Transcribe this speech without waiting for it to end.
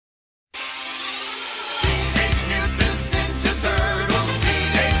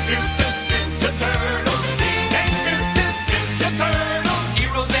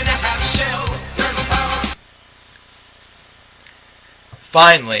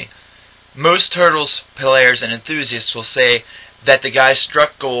Finally, most Turtles players and enthusiasts will say that the guys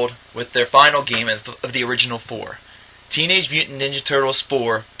struck gold with their final game of the original four. Teenage Mutant Ninja Turtles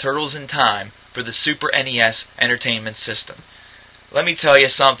 4, Turtles in Time, for the Super NES Entertainment System. Let me tell you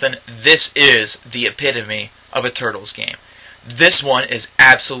something, this is the epitome of a Turtles game. This one is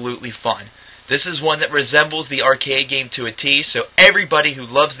absolutely fun. This is one that resembles the arcade game to a T, so everybody who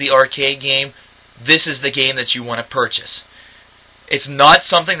loves the arcade game, this is the game that you want to purchase. It's not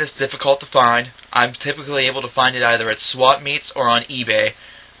something that's difficult to find. I'm typically able to find it either at swap meets or on eBay,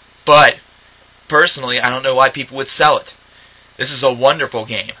 but personally, I don't know why people would sell it. This is a wonderful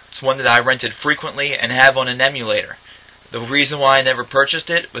game. It's one that I rented frequently and have on an emulator. The reason why I never purchased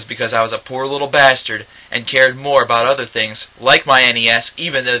it was because I was a poor little bastard and cared more about other things, like my NES,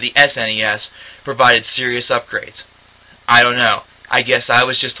 even though the SNES provided serious upgrades. I don't know. I guess I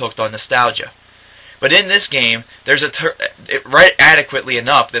was just hooked on nostalgia. But in this game, there's right adequately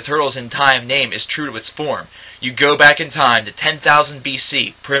enough, the Turtles in Time name is true to its form. You go back in time to 10,000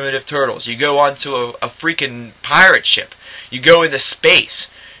 BC, primitive turtles. You go onto a freaking pirate ship. You go into space.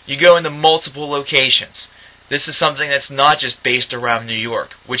 You go into multiple locations. This is something that's not just based around New York,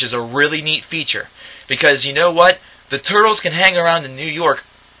 which is a really neat feature. Because you know what? The Turtles can hang around in New York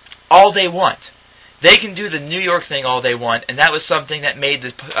all they want. They can do the New York thing all they want, and that was something that made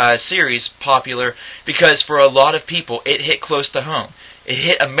the series popular because for a lot of people, it hit close to home. It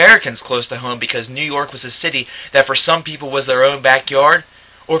hit Americans close to home because New York was a city that for some people was their own backyard,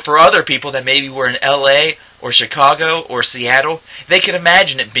 or for other people that maybe were in LA or Chicago or Seattle, they could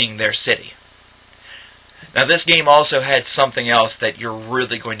imagine it being their city. Now this game also had something else that you're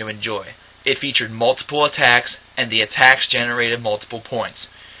really going to enjoy. It featured multiple attacks, and the attacks generated multiple points.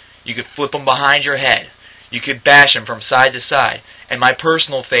 You could flip them behind your head. You could bash them from side to side. And my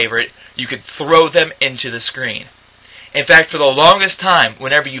personal favorite, you could throw them into the screen. In fact, for the longest time,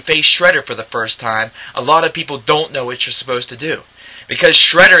 whenever you face Shredder for the first time, a lot of people don't know what you're supposed to do. Because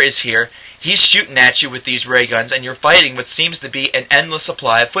Shredder is here, he's shooting at you with these ray guns, and you're fighting what seems to be an endless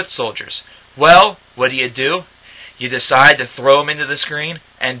supply of foot soldiers. Well, what do? You decide to throw them into the screen,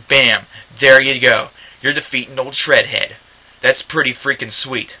 and bam, there you go. You're defeating old Shredhead. That's pretty freaking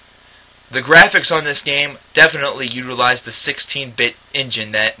sweet. The graphics on this game definitely utilized the 16-bit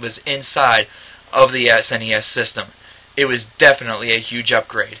engine that was inside of the SNES system. It was definitely a huge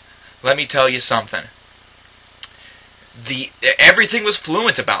upgrade. Let me tell you something. Everything was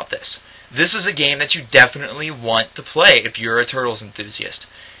fluent about this. This is a game that you definitely want to play if you're a Turtles enthusiast.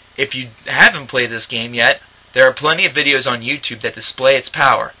 If you haven't played this game yet, there are plenty of videos on YouTube that display its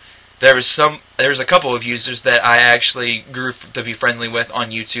power. There's a couple of users that I actually grew to be friendly with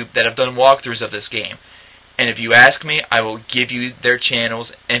on YouTube that have done walkthroughs of this game. And if you ask me, I will give you their channels.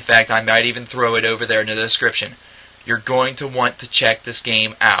 In fact, I might even throw it over there in the description. You're going to want to check this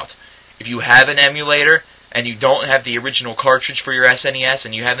game out. If you have an emulator and you don't have the original cartridge for your SNES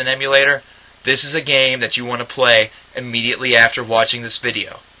and you have an emulator, this is a game that you want to play immediately after watching this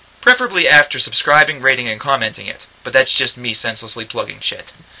video. Preferably after subscribing, rating, and commenting it. But that's just me senselessly plugging shit.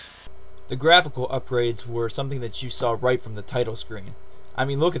 The graphical upgrades were something that you saw right from the title screen. I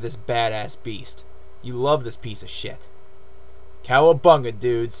mean, look at this badass beast. You love this piece of shit. Cowabunga,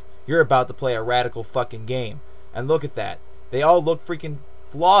 dudes. You're about to play a radical fucking game. And look at that. They all look freaking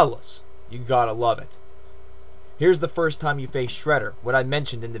flawless. You gotta love it. Here's the first time you face Shredder, what I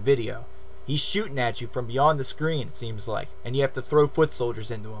mentioned in the video. He's shooting at you from beyond the screen, it seems like, and you have to throw foot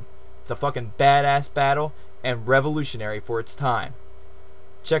soldiers into him. It's a fucking badass battle, and revolutionary for its time.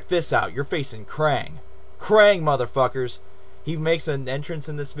 Check this out, you're facing Krang. Krang, motherfuckers! He makes an entrance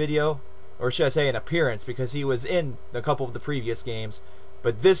in this video, or should I say an appearance, because he was in a couple of the previous games,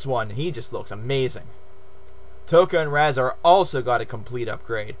 but this one, he just looks amazing. Toka and Raz are also got a complete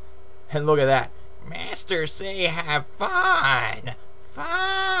upgrade. And look at that. Master say have fun!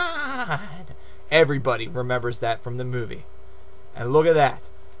 Fun! Everybody remembers that from the movie. And look at that.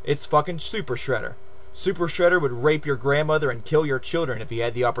 It's fucking Super Shredder. Super Shredder would rape your grandmother and kill your children if he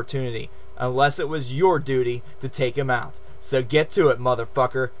had the opportunity, unless it was your duty to take him out. So get to it,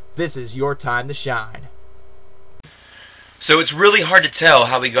 motherfucker. This is your time to shine. So it's really hard to tell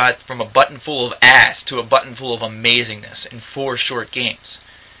how we got from a button full of ass to a button full of amazingness in 4 short games.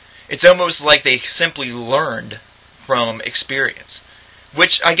 It's almost like they simply learned from experience.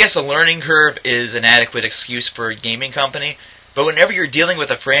 Which, I guess a learning curve is an adequate excuse for a gaming company, but whenever you're dealing with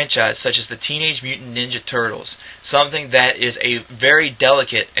a franchise such as the Teenage Mutant Ninja Turtles, something that is a very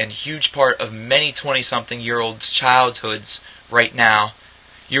delicate and huge part of many 20-something-year-olds' childhoods right now,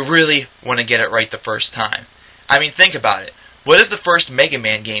 you really want to get it right the first time. I mean, think about it. What if the first Mega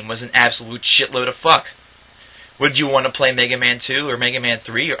Man game was an absolute shitload of fuck? Would you want to play Mega Man 2 or Mega Man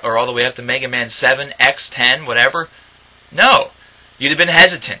 3 or all the way up to Mega Man 7, X, 10, whatever? No. You'd have been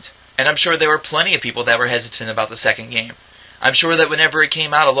hesitant. And I'm sure there were plenty of people that were hesitant about the second game. I'm sure that whenever it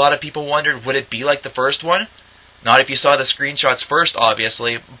came out, a lot of people wondered, would it be like the first one? Not if you saw the screenshots first,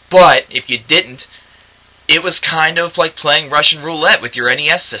 obviously, but if you didn't, it was kind of like playing Russian roulette with your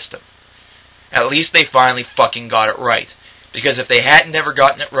NES system. At least they finally fucking got it right. Because if they hadn't ever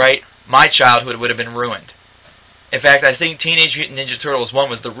gotten it right, my childhood would have been ruined. In fact, I think Teenage Mutant Ninja Turtles 1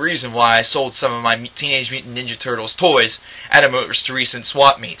 was the reason why I sold some of my Teenage Mutant Ninja Turtles toys at a most recent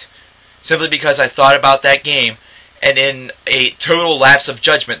swap meet. Simply because I thought about that game, and in a total lapse of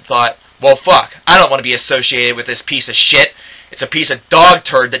judgment thought, well fuck, I don't want to be associated with this piece of shit. It's a piece of dog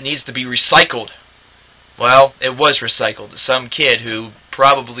turd that needs to be recycled. Well, it was recycled to some kid who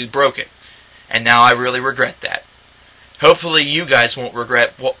probably broke it. And now I really regret that. Hopefully you guys won't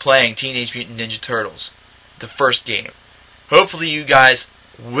regret playing Teenage Mutant Ninja Turtles, the first game. Hopefully you guys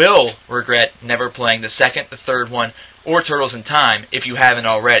will regret never playing the second, the third one, or Turtles in Time if you haven't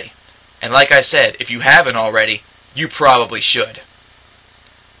already. And like I said, if you haven't already, you probably should.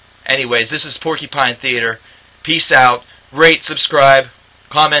 Anyways, this is Porcupine Theater. Peace out. Rate, subscribe,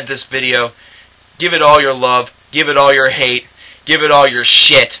 comment this video. Give it all your love. Give it all your hate. Give it all your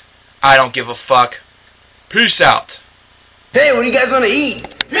shit. I don't give a fuck. Peace out. Hey, what do you guys want to eat?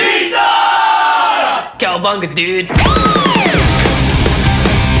 Pizza! Cowabunga, dude.